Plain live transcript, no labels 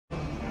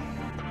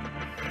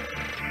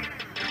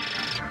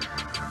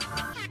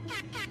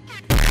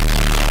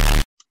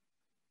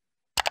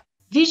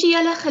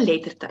Visuele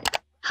geletterdheid.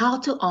 How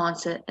to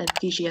answer a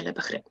visuele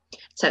begrip.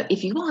 So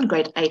if you are on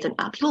grade 8 and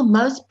up, you'll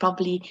most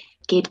probably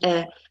get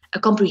a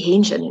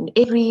comprehension in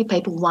every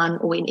paper 1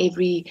 or in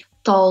every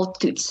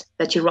taaltoets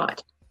that you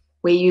write,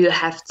 where you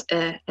have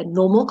a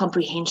normal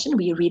comprehension,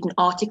 where you read an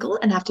article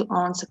and have to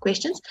answer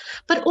questions,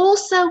 but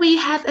also we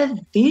have a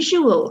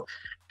visual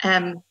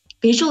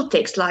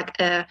text like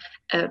a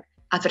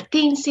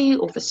advertensie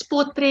of a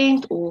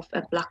sportprent of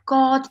a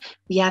plakkaat.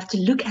 We have to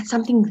look at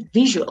something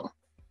visual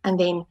and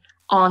then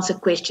answer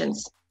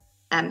questions,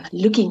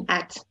 looking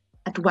at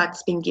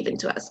what's been given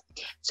to us.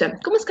 So,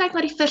 kom ons kyk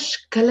na die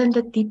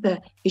verskillende tipe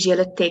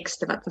visuele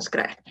tekste wat ons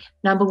kry.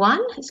 Number 1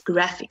 is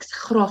graphics,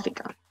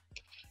 grafika.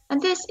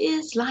 And this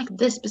is like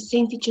this,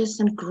 percentages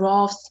and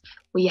graphs,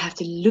 where you have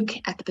to look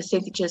at the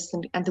percentages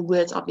and the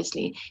words,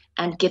 obviously,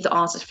 and get the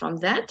answers from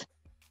that.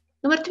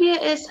 Number 2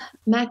 is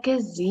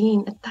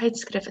magazine, a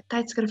tydskrif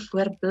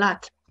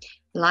voorblad,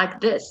 like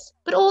this.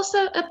 But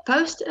also a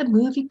poster, a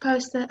movie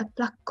poster, a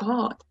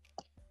plakkaat.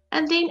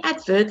 And then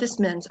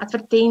advertisements,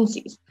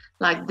 advertensies,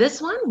 like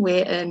this one,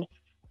 where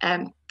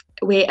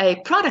a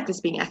product is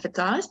being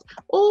advertised,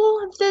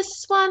 or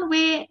this one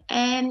where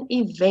an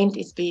event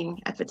is being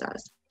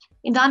advertised.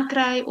 En dan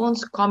kry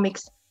ons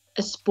comics,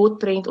 a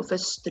sportprent of a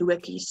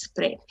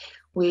strokiesprent,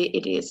 where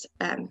it is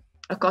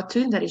a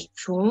cartoon that is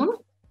drawn,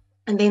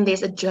 and then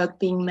there's a joke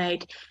being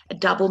made, a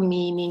double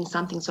meaning,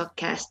 something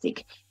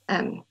sarcastic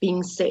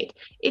being said.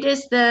 It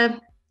is the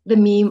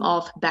meme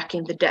of back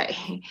in the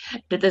day.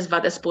 Dit is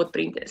wat 'n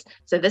sportprent is.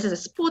 So this is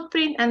a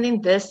sportprent, and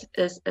then this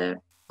is a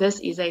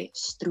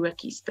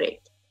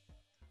strokiesprent.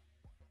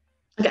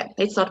 Okay,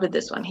 let's start with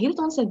this one. Hier het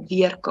ons 'n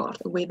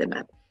weerkaart, a weather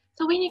map.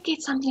 So when you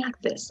get something like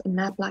this, a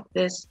map like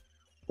this,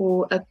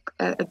 or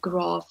a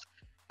graph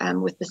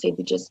with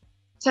percentages,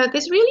 so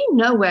there's really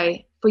no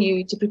way for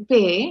you to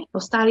prepare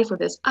or study for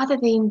this other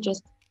than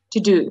just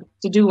to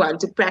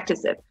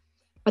practice it.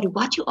 But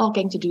what you are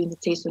going to do in the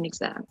test or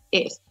exam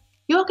is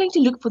you're going to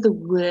look for the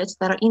words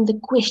that are in the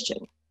question.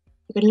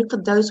 You're going to look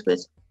for those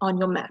words on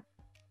your map,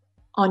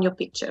 on your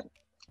picture.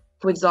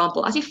 For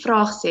example, as die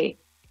vraag sê,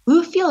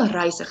 hoeveel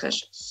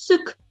reisigers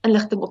soek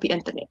inligting op die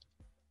internet?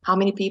 How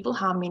many people,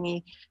 how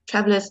many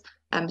travelers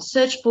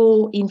search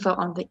for info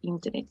on the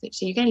internet?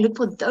 So you're going to look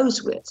for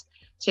those words.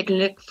 So you can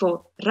look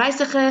for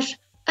reisigers,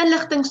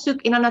 inligting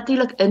soek, en dan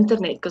natuurlik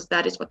internet, because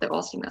that is what they're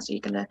asking us. So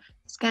you're going to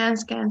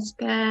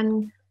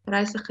scan,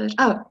 reisigers.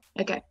 Oh,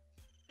 okay.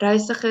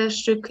 Reisigers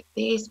soek,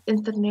 there's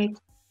internet,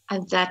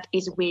 and that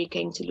is where you're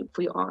going to look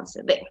for your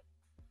answer there.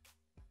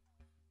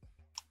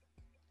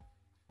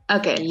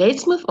 Okay,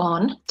 let's move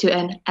on to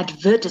an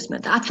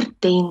advertisement,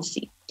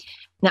 advertensie.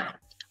 Now,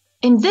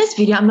 in this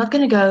video, I'm not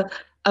going to go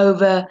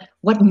over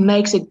what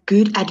makes a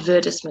good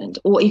advertisement,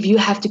 or if you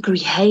have to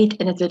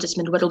create an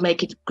advertisement, what will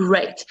make it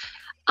great.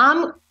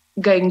 I'm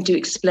going to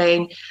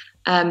explain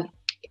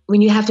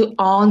when you have to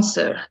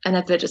answer an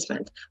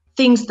advertisement,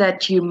 things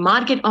that you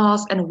might get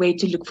asked and where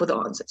to look for the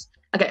answers.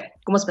 Okay,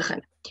 kom ons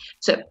begin.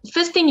 So,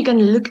 first thing, you're going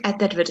to look at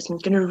the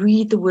advertisement, you're going to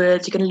read the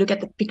words, you're going to look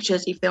at the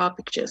pictures if there are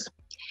pictures.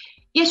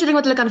 Eerste ding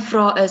wat hulle kan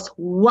vra is,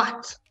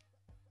 what?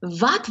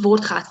 Wat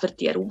word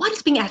geadverteer? What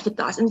is being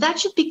advertised? And that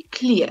should be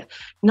clear.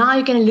 Now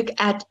you're going to look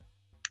at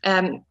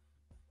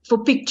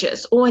for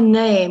pictures or a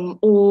name,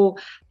 or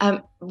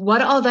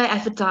what are they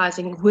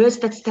advertising? Words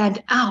that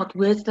stand out,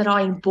 words that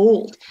are in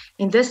bold.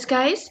 In this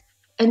case,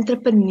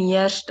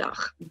 Entrepreneursdag.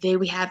 There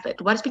we have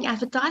it. What is being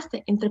advertised?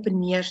 The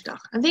Entrepreneursdag.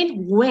 And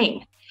then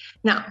when.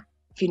 Now,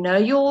 if you know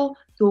your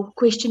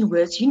question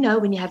words, you know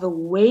when you have a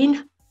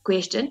when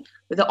question,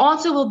 the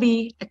answer will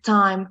be a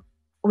time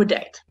or a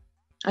date.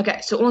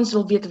 Okay, so ons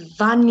wil weet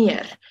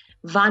wanneer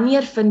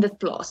vind dit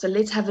plaas. So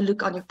let's have a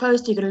look on your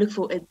poster. You're going to look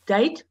for a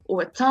date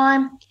or a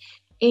time.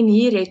 En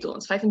hier het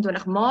ons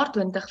 25 Maart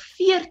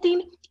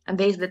 2014, and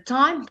there's the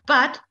time,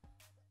 but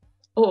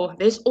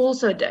there's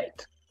also a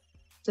date.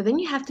 So then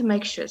you have to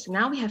make sure. So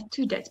now we have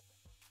 2 dates.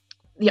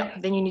 Yeah,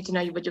 then you need to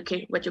know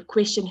what your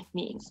question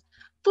means.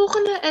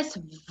 Volgende is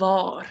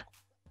waar.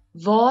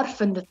 Waar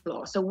vind dit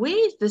plaas? So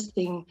where is this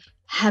thing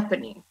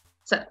happening?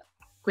 So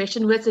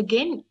question words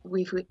again,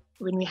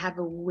 when we have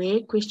a where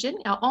question,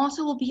 our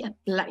answer will be a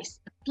place.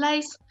 A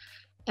place,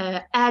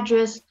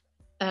 address,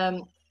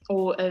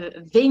 or a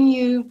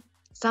venue,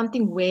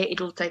 something where it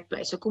will take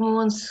place. So kom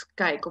ons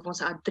kyk of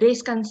ons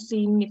adres kan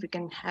sien, if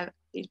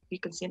you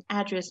can see an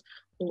address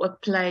or a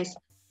place.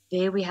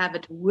 There we have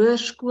it,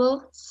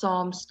 hoërskool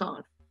saam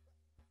staan.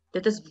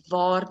 Dit is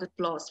waar dit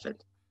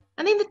plaasvind.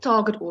 And then the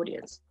target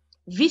audience.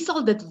 Wie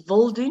sal dit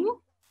wil doen?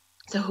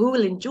 So who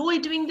will enjoy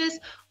doing this?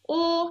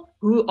 Or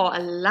who are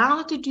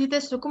allowed to do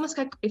this? So kom ons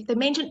kyk if they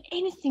mention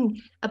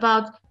anything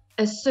about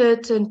a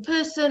certain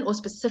person or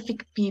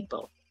specific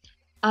people.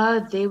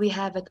 There we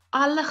have it.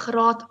 Alle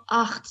graad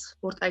 8s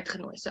word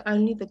uitgenooi. So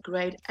only the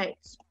grade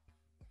 8s.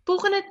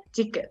 Volgende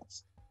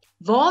tickets.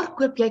 Waar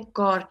koop jy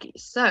kaartjies?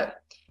 So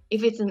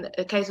if it's in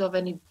a case of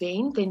an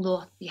event, then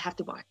you have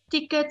to buy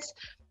tickets.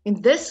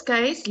 In this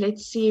case,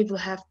 let's see if we'll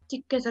have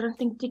tickets. I don't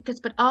think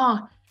tickets, but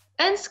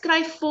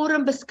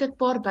inskryfvorm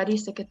beskikbaar by die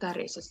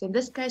sekretaresse. So in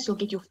this case, you'll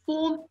get your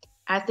form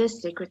as their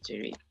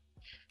secretary.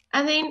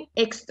 And then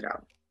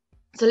extra.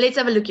 So let's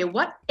have a look here.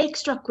 What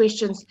extra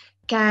questions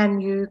can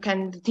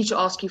the teacher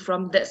ask you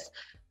from this?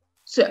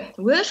 So,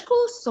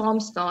 hoërskool saam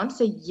staan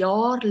se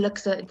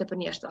jaarlikse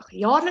entrepreneursdag.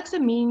 Jaarlikse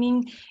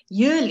meaning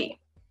yearly.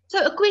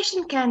 So a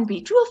question can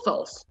be true or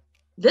false.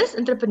 This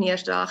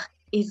entrepreneursdag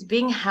is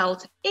being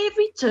held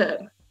every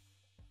term.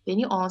 Then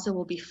your answer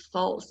will be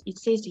false. It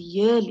says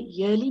yearly.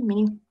 Yearly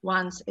meaning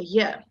once a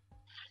year.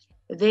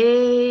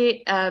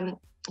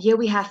 Here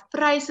we have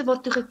pryse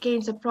word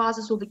toegeken, so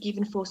prizes will be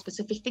given for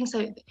specific things.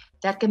 So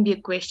that can be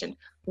a question.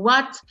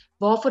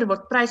 Waarvoor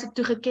word pryse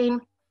toegeken?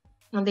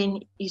 And then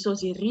hier's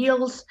ons die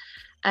reels.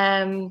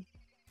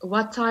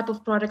 What type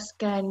of products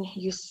can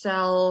you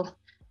sell?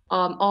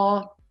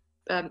 Are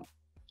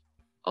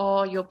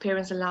your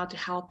parents allowed to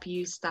help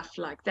you? Stuff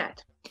like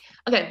that.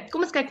 Okay,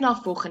 kom ons kyk na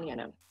volgende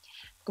ene.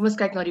 Kom ons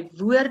kyk na die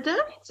woorde.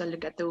 So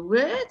look at the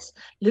words.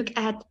 Look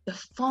at the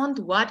font.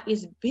 What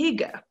is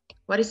bigger?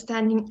 What is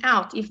standing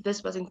out? If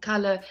this was in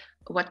color,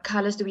 what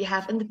colors do we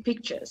have in the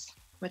pictures?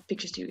 What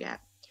pictures do we have?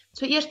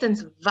 So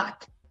eerstens,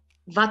 wat?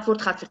 Wat word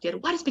geadverteer?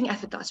 What is being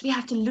advertised? We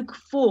have to look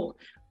for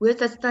words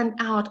that stand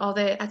out. Are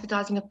they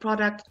advertising a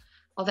product?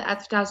 Are they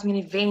advertising an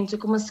event? So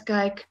kom ons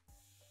kyk.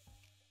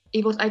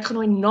 Jy word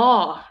uitgenooi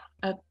na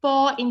 'n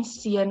pa en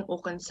seun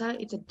oggend. So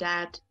it's a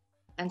dad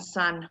and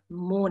son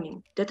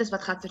morning. Dit is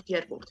wat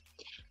geadverteer word.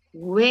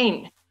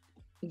 When?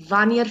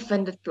 Wanneer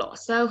vind dit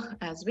plaas? So,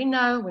 as we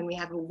know, when we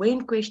have a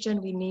when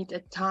question, we need a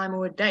time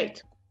or a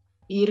date.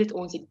 Hier het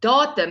ons die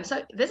datum.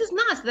 So, this is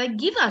nice. They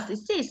give us, it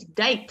says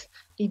date,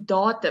 die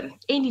datum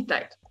en die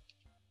tyd.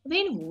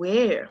 Then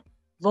where?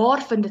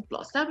 Waar vind dit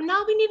plaas? So,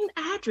 now we need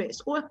an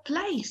address or a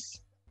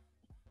place.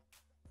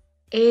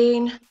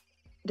 En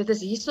dit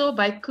is hierso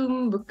by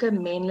Koem Boeke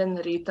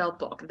Menlyn Retail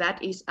Park.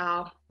 That is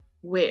our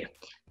where.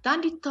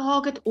 Dan die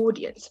target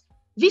audience.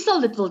 Wie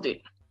sal dit wil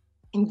doen?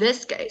 In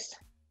this case,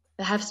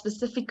 they have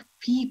specific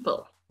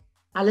people.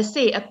 Hulle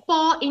sê 'n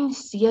pa en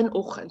seun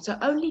oggend. So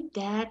only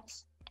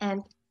dads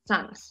and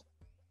sons.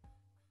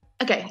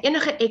 Okay,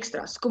 enige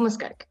extras. Kom ons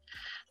kyk.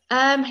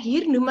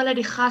 Hier noem hulle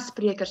die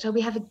gasspreker. So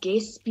we have a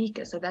guest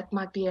speaker. So that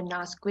might be a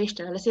nice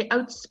question. Hulle sê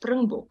oud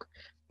Springbok.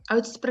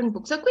 Oud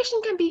Springbok. So a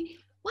question can be,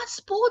 what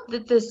sport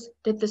did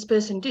this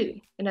person do?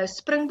 You know,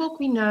 Springbok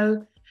we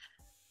know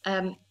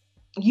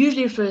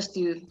usually refers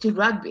to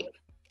rugby.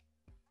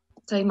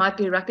 So he might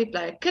be a rugby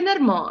player.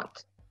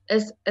 Kindermaand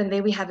is, and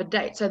then we have a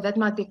date. So that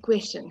might be a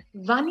question.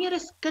 Wanneer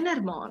is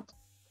kindermaand?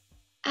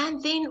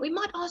 And then we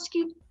might ask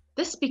you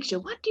this picture.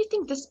 What do you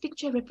think this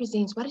picture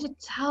represents? What does it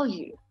tell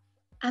you?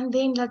 And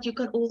then that you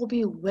can all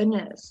be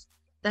winners.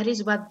 That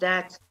is what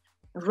that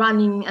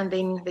running, and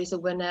then there's a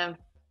winner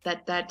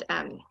that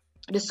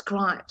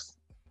describes.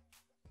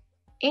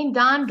 En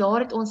dan daar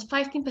het ons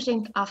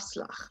 15%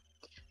 afslag.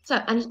 So,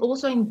 and it's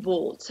also in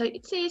bold. So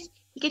it says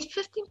you get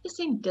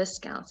 15%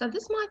 discount. So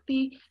this might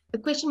be, the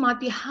question might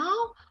be,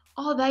 how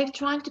are they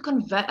trying to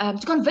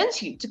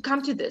convince you to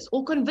come to this,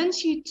 or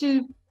convince you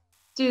to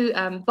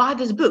buy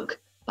this book?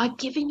 By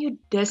giving you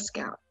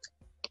discount.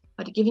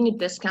 By giving you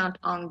discount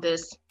on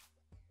this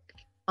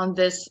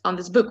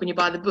book when you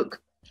buy the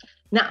book.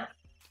 Now,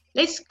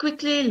 let's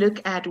quickly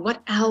look at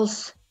what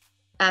else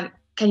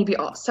can you be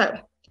asked. So,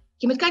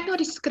 jy moet kyk na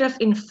die skrif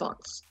en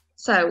fonts.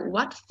 So,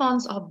 what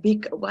fonts are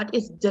big? What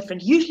is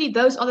different? Usually,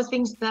 those are the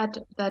things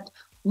that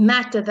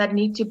matter, that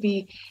need to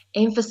be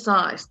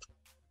emphasized.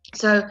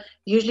 So,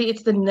 usually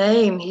it's the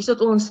name. Hier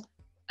sit ons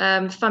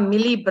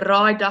familie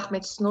braaidag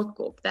met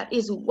snotkop. That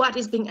is what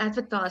is being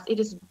advertised. It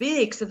is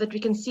big so that we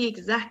can see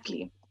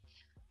exactly.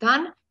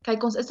 Dan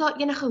kyk ons, is daar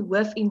enige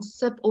hoof- en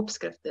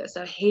subopskrifte,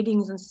 so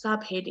headings and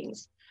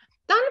subheadings.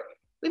 Dan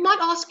we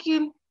might ask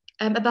you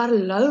about a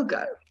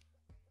logo.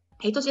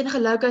 Het ons enige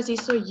logos hier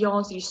so? Ja,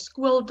 ons die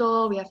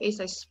skooldae, we have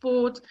SA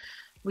Sport,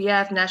 we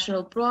have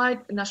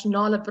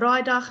Nasionale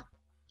Braaidag,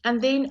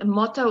 and then a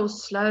motto or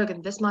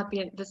slogan. This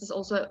is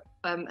also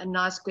a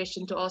nice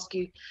question to ask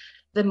you.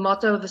 The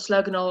motto, the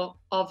slogan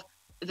of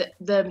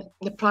the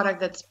product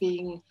that's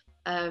being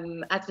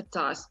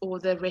advertised, or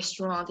the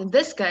restaurant. In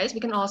this case, we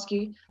can ask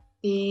you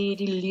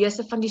die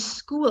lese van die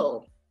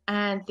skool,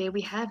 and there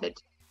we have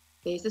it.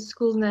 There's the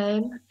school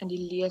name, and die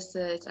lese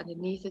is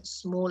underneath it,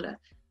 smaller.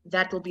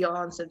 That will be your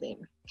answer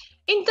then.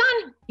 En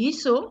dan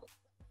hierso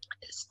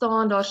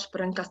staan daar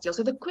springkasteel.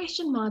 So the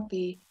question might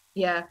be,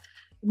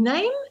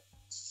 name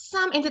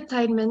some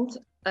entertainment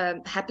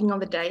happening on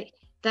the day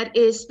that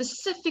is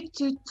specific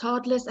to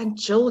toddlers and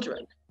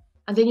children.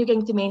 And then you're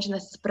going to mention a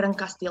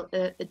springkasteel,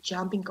 a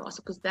jumping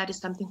castle, because that is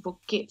something for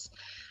kids.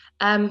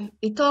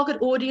 The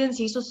target audience,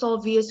 hierso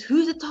sal wees,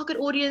 who's the target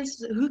audience,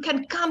 who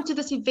can come to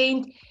this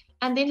event,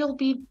 and then it'll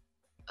be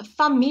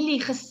familie,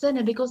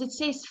 gesinne, because it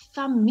says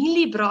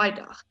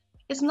familiebraaidag.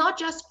 It's not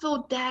just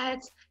for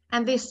dads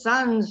and their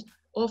sons,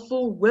 or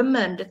for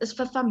women, dit is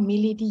vir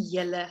familie, die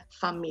hele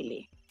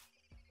familie.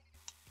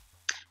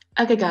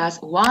 Okay guys,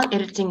 while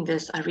editing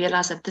this, I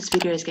realized that this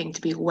video is going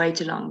to be way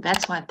too long.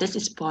 That's why this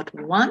is part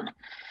 1.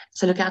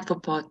 So look out for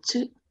part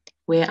 2,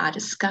 where I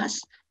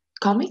discuss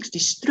comics, die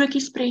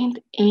strokiesprent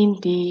en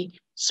die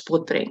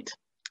spotprent.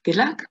 Good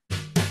luck.